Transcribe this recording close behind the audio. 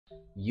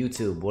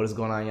YouTube. What is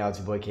going on, y'all? It's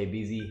your boy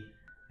KBeaZy,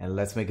 and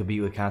let's make a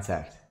beat with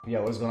Kontakt.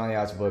 Yo, what's going on,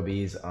 y'all? It's your boy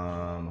Bees.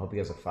 Hope you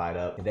guys are fired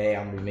up. Today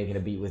I'm gonna be making a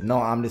beat with no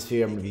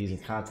Omnisphere. I'm gonna be using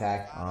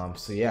Kontakt.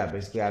 So yeah,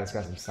 basically I just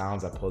got some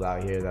sounds I pulled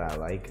out here that I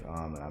like,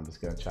 and I'm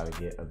just gonna try to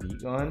get a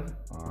beat going.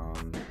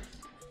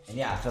 And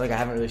yeah, I feel like I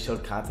haven't really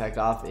showed Kontakt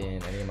off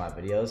in any of my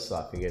videos, so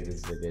I figured this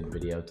is a good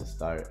video to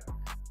start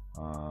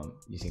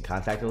using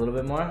Kontakt a little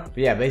bit more. But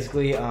yeah,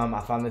 basically I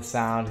found this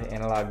sound,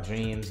 Analog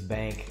Dreams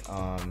Bank,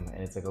 and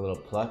it's like a little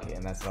pluck,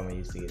 and that's what I'm gonna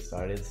use to get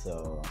started.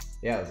 So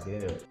yeah, let's get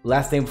into it.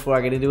 Last thing before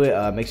I get into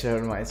it, make sure to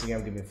head over to my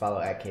Instagram, give me a follow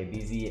at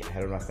KBeaZy,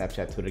 head over to my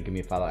Snapchat, Twitter, give me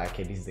a follow at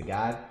KBeaZy.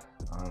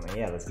 And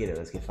yeah, let's get it,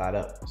 let's get fired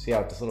up. So yeah,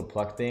 with this little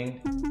pluck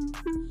thing,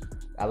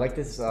 I like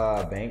this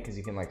bank because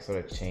you can like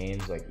sort of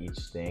change like each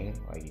thing.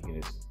 Like you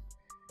can just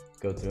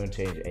go through and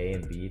change A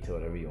and B to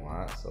whatever you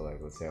want. So like,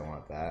 let's say I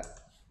want that.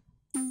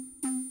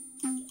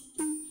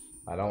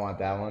 I don't want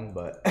that one,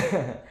 but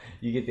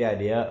you get the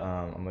idea.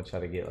 I'm gonna try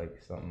to get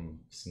like something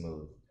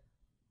smooth.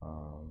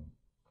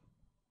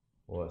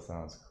 What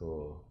sounds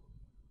cool?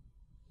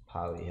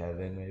 Poly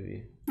Heaven,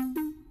 maybe?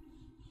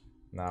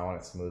 Nah, I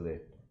want it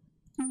smoother.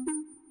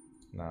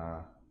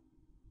 Nah.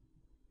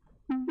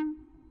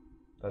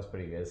 That's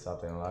pretty good,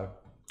 soft analog.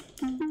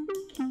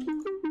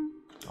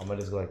 I'm gonna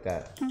just go like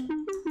that.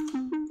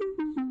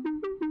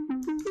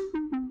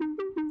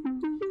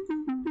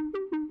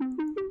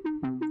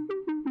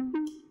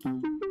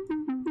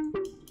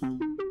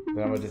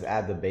 Then I'm gonna just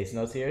add the bass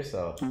notes here,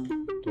 so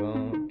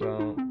dun,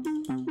 dun.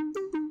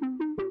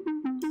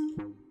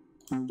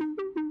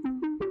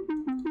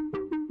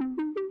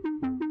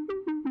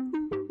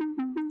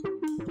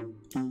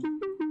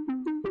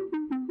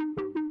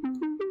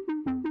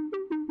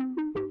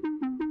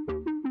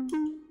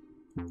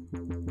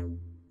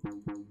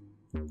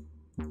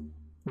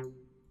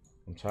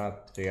 I'm trying to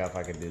figure out if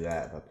I can do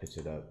that, if I pitch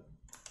it up.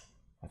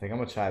 I think I'm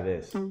gonna try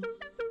this.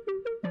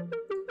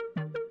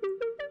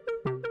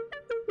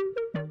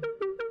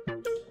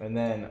 And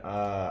then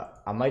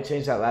I might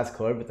change that last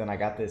chord, but then I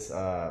got this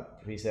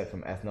preset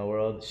from Ethno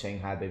World,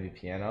 Shanghai Baby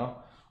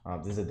Piano.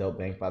 This is a dope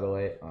bank, by the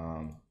way.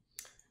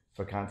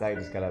 For Kontakt,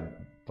 it's got a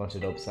bunch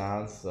of dope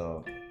sounds,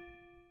 so.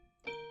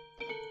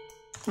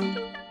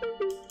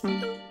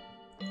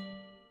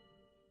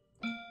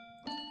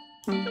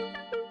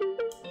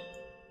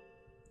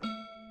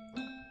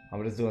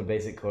 I'm just doing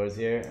basic chords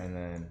here, and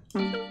then.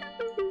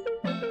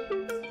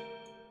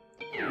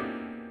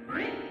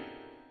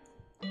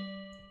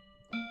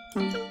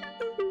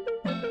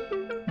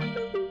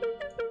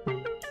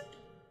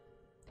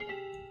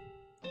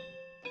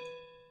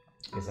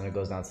 Guess then it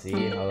goes down C.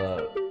 Hold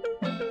up.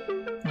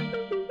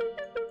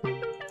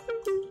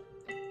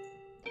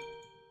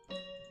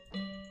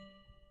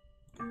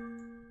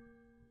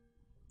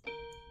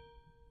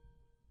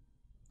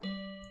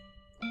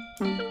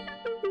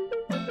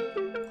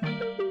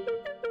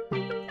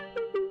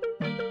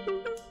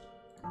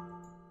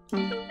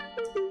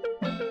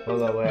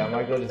 Hold up, wait, I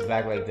might go just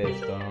back like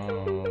this.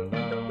 Dun,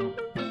 dun.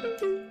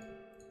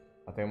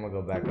 I think I'm gonna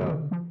go back up.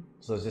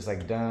 So it's just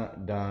like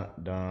dun, dun,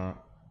 dun,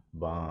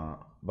 bum,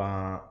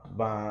 bum,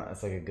 bum.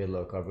 It's like a good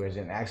low chord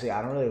progression. Actually,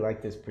 I don't really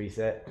like this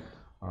preset.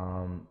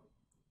 I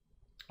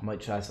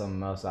might try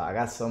something else. I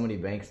got so many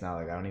banks now,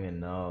 like I don't even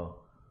know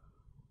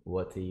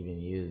what to even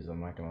use.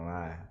 I'm not gonna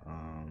lie.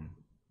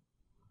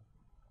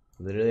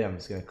 Literally, I'm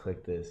just gonna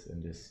click this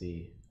and just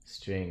see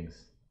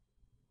strings.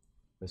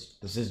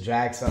 Let's just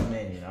drag something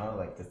in, you know?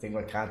 Like the thing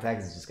with Kontakt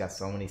is it's just got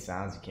so many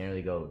sounds, you can't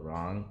really go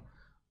wrong.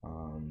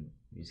 You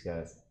just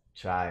gotta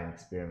try and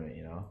experiment,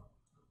 you know?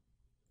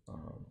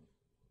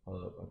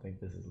 Hold up, I think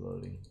this is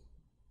loading.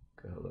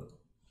 Okay, hold up.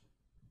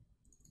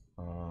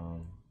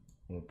 I'm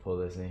gonna pull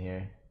this in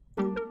here.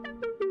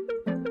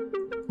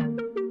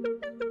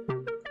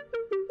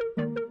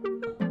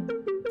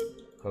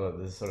 Hold up,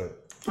 this is sort of.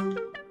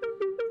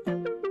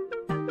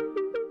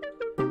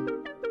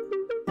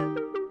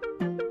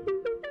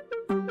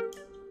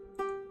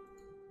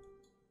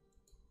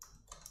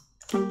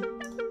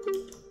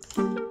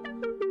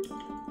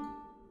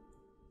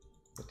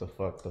 What the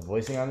fuck? The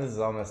voicing on this is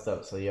all messed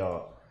up, so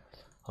yo,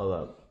 hold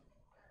up.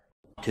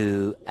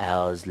 2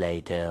 hours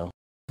later.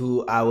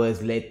 2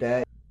 hours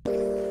later.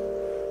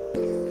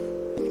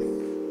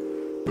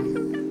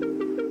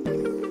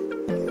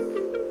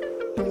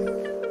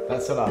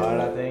 That's sort of hard,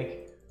 I think.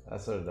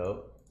 That's sort of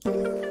dope.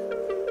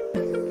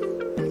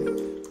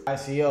 Alright,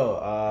 so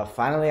yo,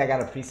 finally I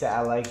got a preset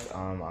I liked.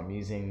 I'm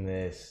using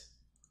this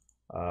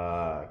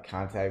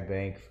Kontakt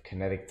Bank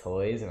Kinetic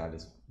Toys, and I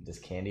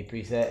just candy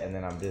preset, and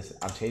then I'm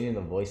changing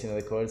the voicing of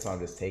the chord, so I'm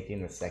just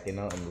taking the second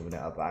note and moving it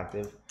up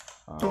octave.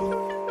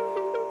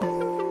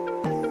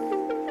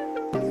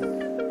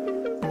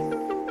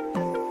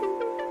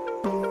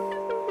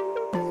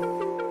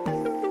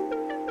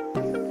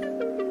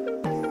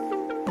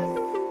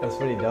 That's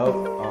pretty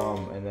dope.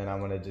 And then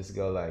I'm gonna just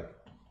go like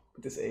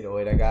with this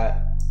 808 I got.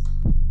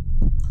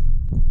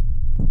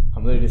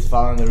 I'm literally just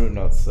following the root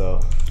notes, so.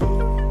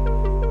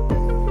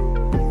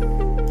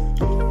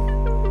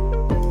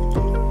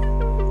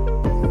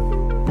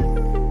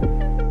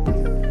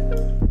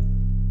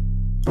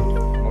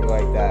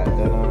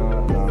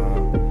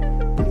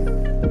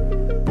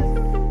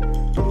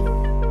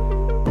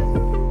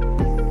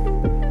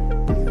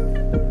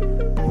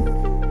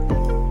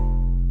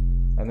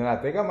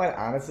 think I might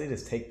honestly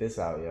just take this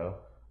out, yo.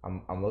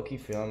 I'm low-key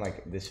feeling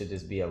like this should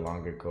just be a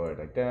longer chord,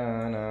 like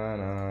da na na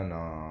na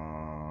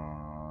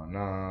na. You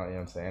know what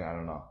I'm saying? I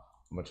don't know.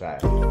 I'm gonna try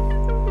it.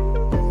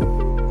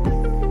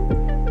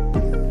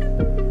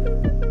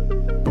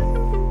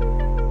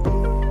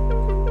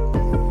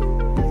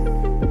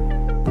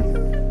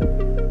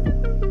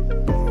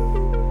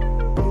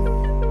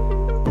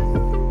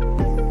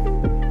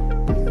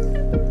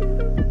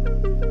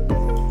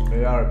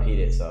 Maybe I'll repeat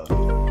it. So.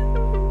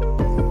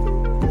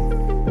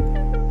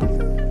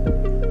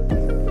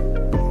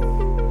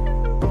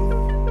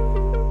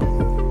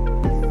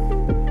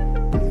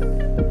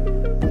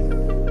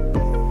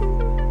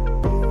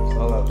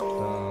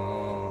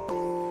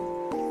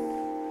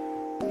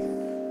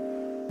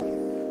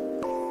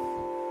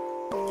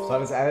 So I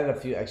just added a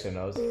few extra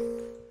notes just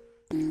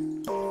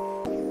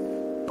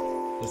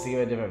to give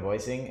it a different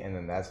voicing, and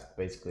then that's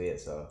basically it.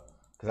 So,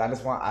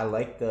 because I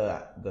like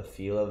the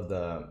feel of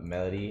the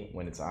melody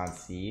when it's on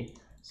C,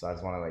 so I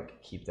just want to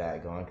like keep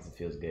that going because it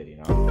feels good, you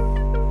know.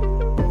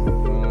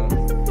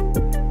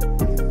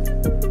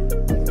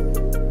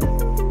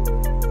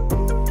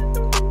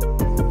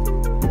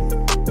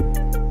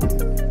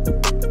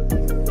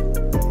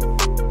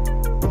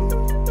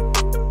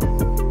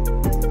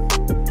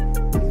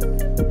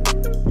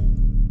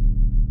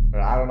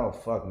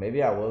 Fuck,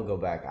 maybe I will go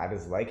back. I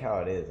just like how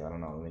it is. I don't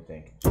know. Let me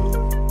think.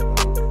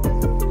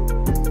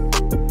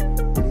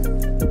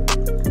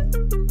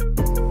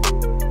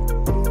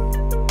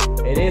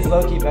 It is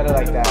low-key better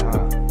like that,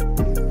 huh?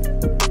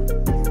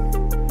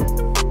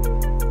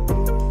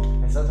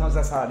 And sometimes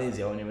that's how it is,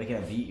 yo. When you're making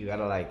a beat, you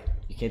gotta like,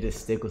 you can't just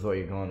stick with what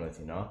you're going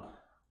with, you know?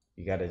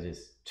 You gotta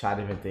just try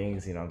different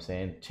things, you know what I'm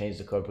saying? Change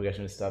the chord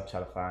progression and stuff. Try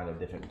to find a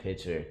different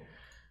pitch or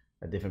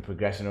a different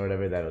progression or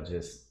whatever that'll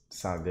just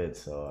sound good.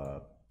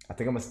 So, I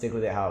think I'm gonna stick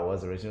with it how it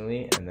was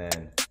originally, and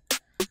then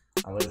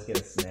I'm gonna just get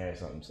a snare or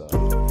something. So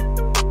I'm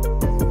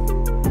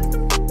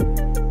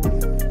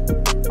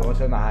gonna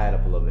turn the hi-hat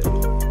up a little bit.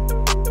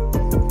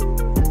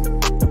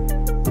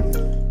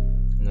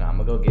 And then I'm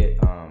gonna go get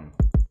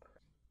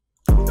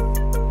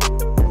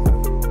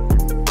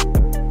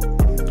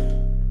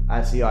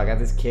actually, yo, I got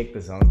this kick,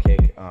 the zone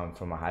kick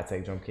from a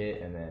high-tech drum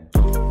kit, and then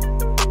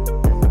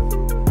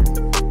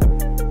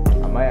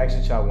I might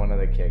actually try one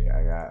other kick.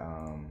 I got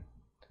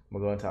I'm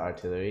gonna go into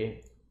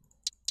artillery.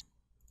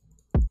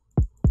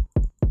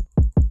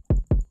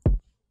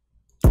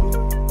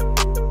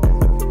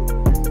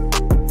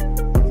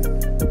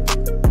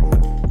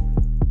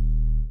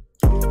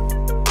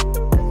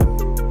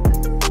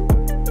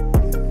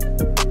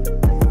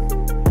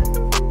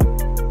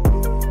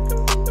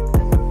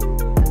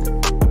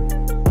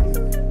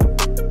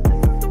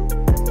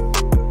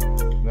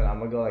 Then I'm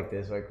gonna go like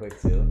this right quick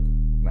too.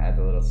 I'm gonna add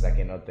the little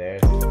second note there.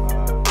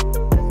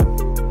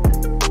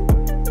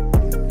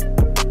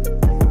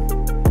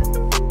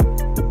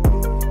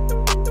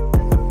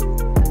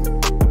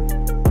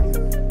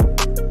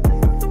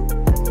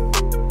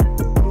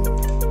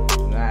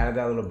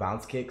 That little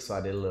bounce kick, so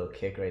I did a little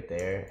kick right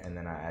there, and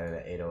then I added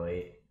an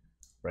 808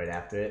 right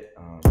after it.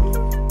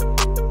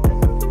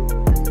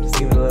 Just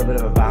give it a little bit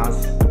of a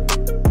bounce.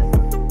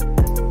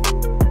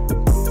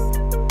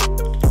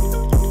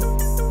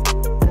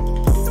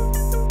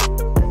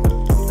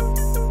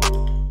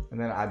 And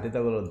then I did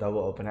that little double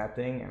open hat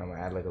thing, and I'm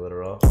gonna add like a little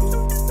roll.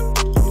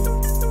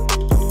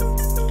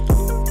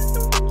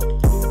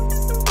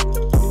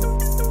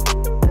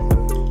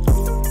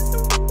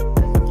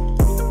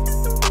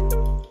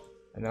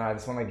 And then I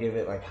just want to give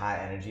it like high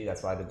energy.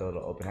 That's why I did the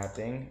little open hat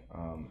thing.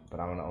 But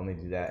I'm gonna only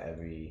do that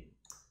every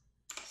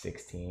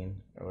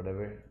 16 or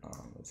whatever.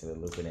 Instead of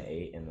looping an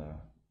 8 in the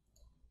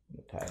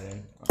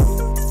pattern.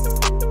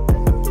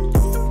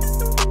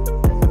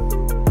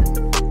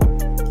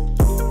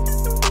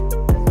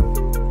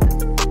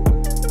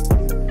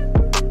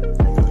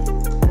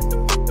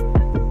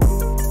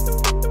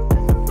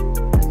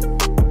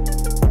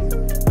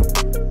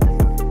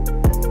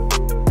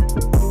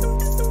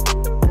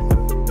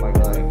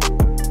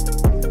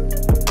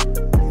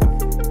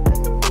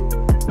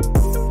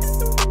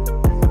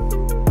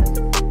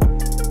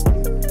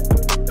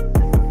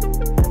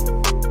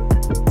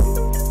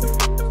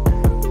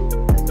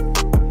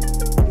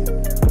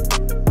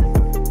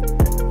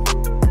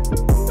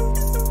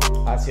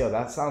 Yo,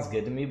 that sounds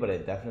good to me, but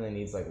it definitely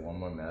needs like one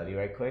more melody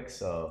right quick.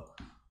 So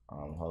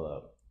hold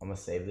up, I'm gonna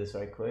save this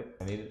right quick.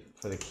 I need it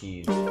for the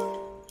keys. I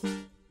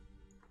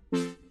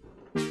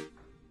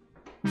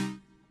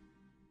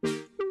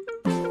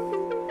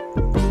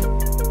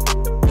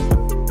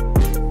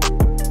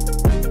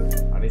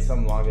need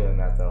something longer than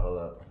that though. Hold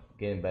up,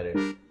 getting better.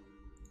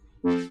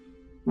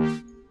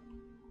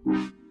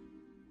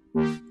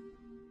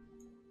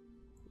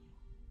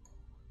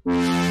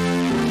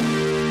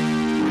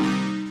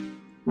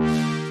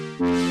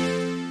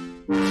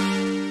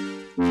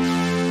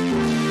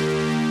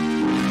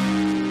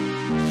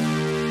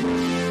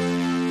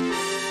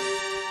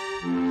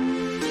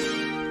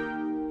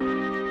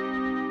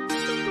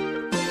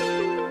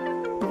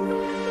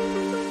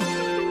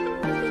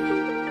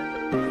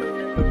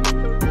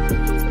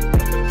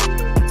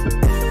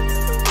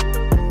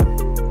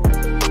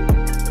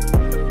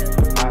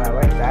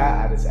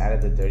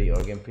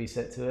 organ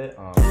preset to it.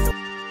 I'm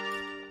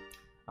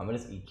gonna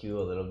just EQ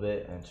a little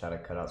bit and try to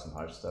cut out some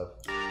harsh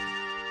stuff.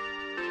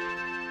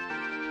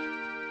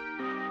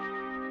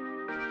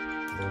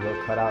 The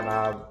little cutout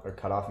knob or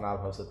cutoff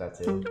knob helps with that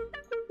too.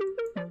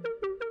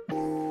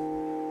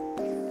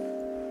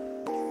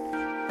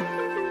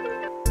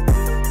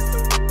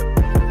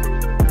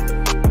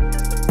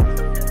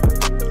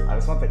 I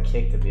just want the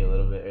kick to be a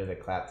little bit, or the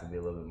clap to be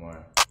a little bit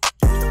more.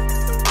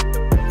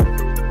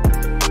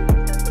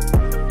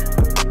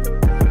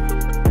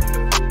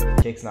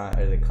 Kick's not,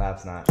 or the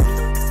clap's not.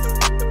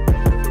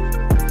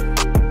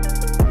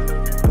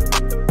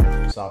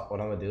 So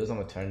what I'm gonna do is I'm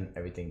gonna turn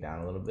everything down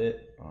a little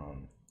bit,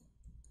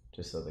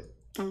 just so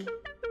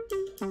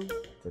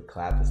the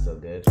clap is still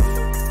good.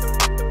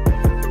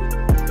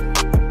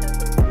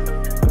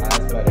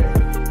 That's better.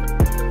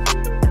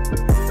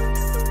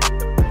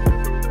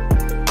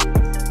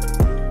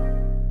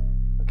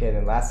 Okay,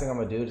 then last thing I'm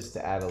gonna do, just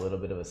to add a little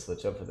bit of a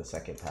switch up for the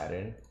second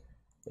pattern,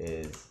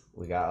 is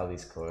we got all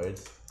these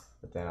chords.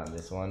 But then on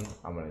this one,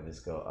 I'm gonna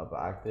just go up an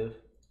octave,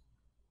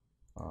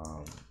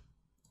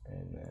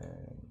 and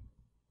then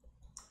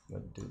I'm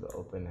gonna do the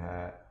open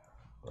hat,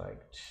 like,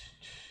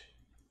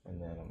 and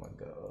then I'm gonna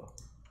go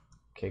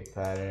kick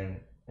pattern,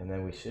 and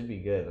then we should be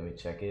good. Let me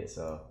check it.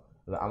 So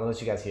I'm gonna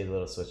let you guys hear the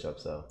little switch up.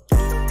 So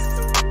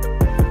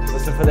just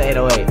listen for the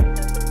 808.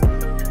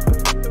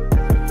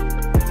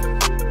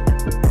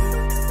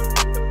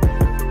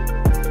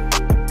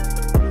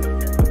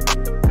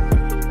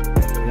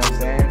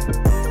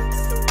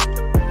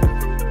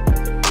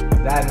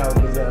 That note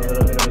gives it a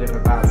little bit of a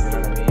different bounce, you know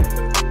what I mean?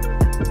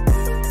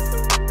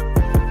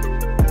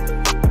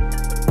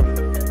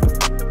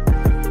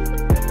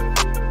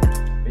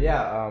 But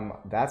yeah,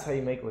 that's how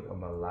you make with a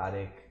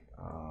melodic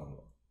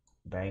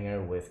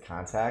banger with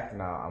Kontakt.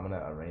 Now I'm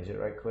gonna arrange it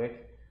right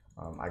quick.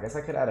 I guess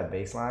I could add a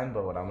bass line,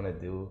 but what I'm gonna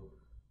do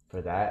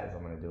for that is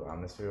I'm gonna do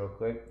Omnisphere real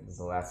quick. This is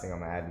the last thing I'm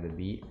gonna add to the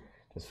beat,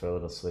 just for a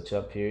little switch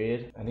up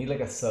period. I need like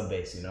a sub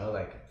bass, you know,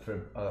 like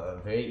for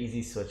a very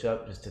easy switch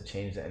up just to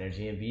change the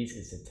energy in beats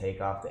is to take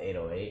off the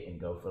 808 and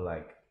go for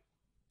like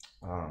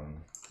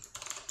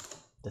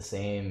the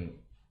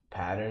same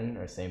pattern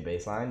or same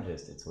bass line,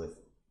 just it's with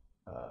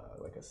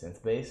like a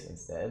synth bass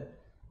instead.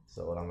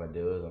 So what I'm gonna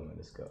do is I'm gonna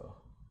just go,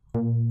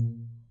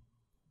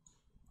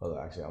 hold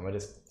on, actually I'm gonna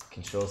just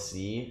Control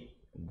C,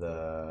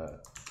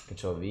 the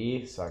Control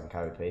V so I can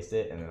copy paste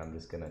it, and then I'm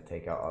just gonna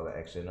take out all the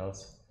extra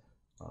notes.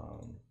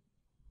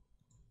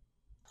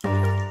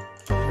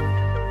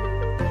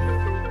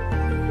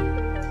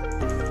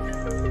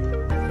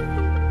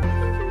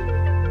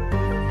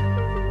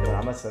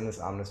 I'm gonna send this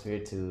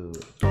Omnisphere to,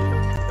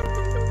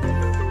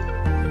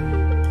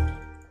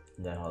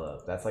 then hold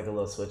up, that's like a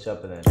little switch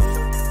up, and then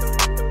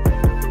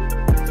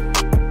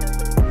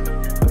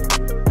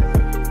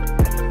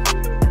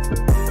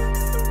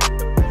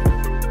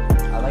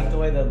I like the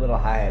way the little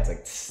hi-hat's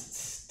like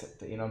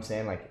you know what I'm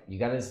saying, like you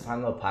gotta just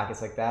find little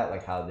pockets like that,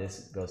 like how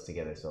this goes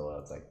together so well.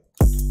 It's like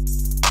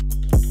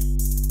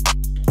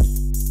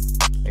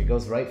it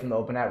goes right from the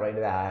open hat right to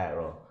the hi-hat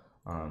roll.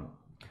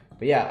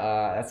 But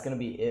yeah, that's gonna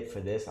be it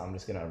for this. I'm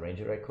just gonna arrange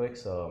it right quick.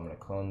 So I'm gonna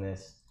clone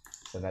this,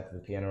 send that to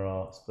the piano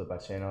roll, split by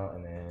channel,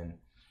 and then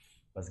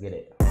let's get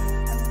it.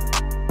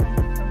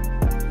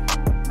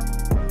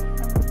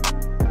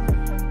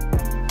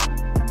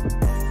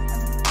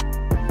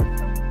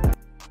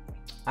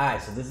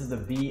 Alright, so this is the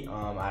beat.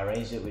 I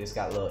arranged it. We just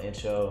got a little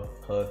intro,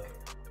 hook,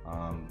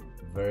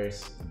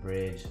 verse,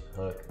 bridge,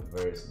 hook,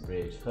 verse,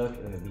 bridge, hook,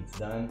 and then the beat's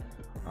done.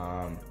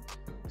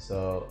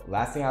 So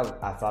last thing I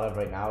thought of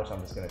right now, which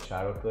I'm just gonna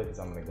try real quick, is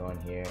I'm gonna go in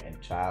here and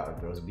try out a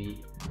gross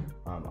beat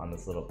on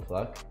this little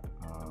pluck.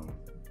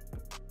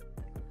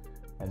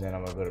 And then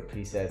I'm gonna go to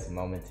presets,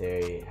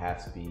 momentary,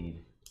 half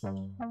speed.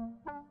 And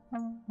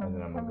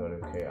then I'm gonna go to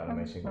create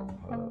automation.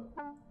 Hold up.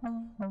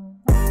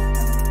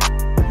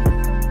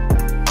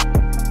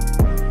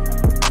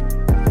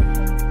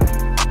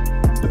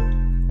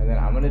 And then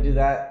I'm gonna do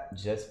that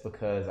just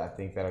because I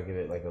think that'll give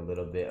it like a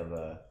little bit of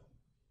a,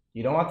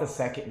 you don't want the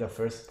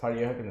first part of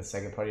your hook and the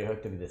second part of your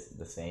hook to be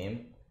the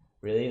same,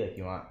 really. Like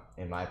you want,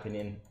 in my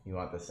opinion, you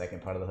want the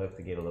second part of the hook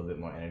to get a little bit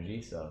more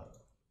energy, so.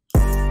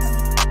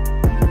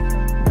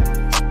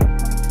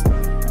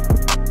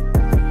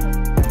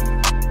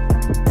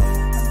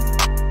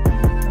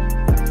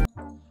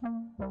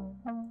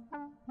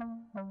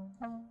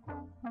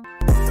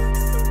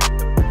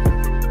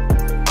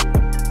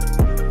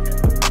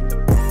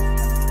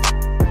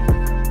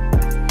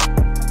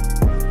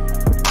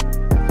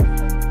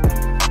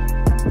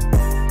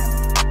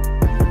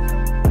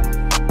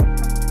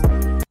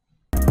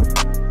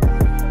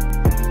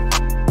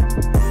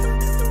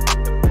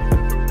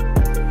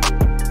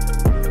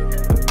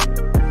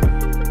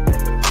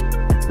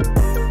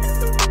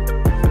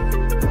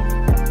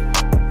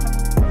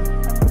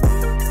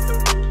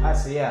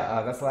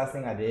 That's the last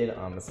thing I did.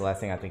 That's the last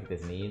thing I think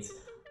this needs.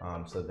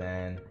 So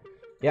then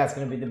Yeah, it's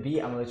gonna be the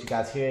beat. I'm gonna let you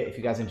guys hear it. If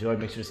you guys enjoyed,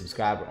 make sure to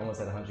subscribe. We're almost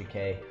at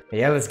 100K. But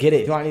yeah, let's get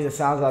it. If you want any of the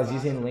sounds I was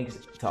using, links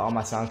to all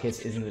my sound kits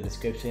is in the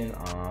description.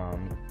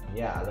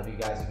 Yeah, I love you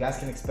guys. You guys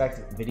can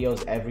expect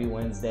videos every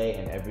Wednesday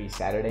and every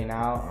Saturday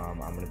now.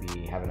 I'm gonna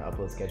be having an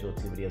upload schedule,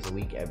 2 videos a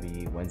week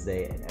every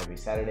Wednesday and every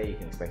Saturday. You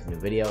can expect a new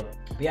video.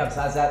 But yeah,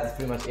 besides that, that's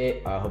pretty much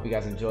it. Hope you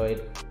guys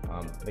enjoyed.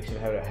 Make sure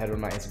to head over to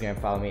my Instagram,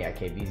 follow me at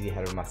KBeaZy. Head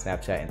over to my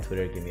Snapchat and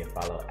Twitter, give me a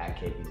follow at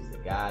KBeaZy the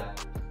God.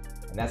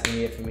 And that's gonna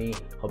be it for me.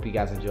 Hope you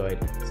guys enjoyed.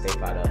 Stay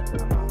fired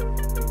up. I'm out.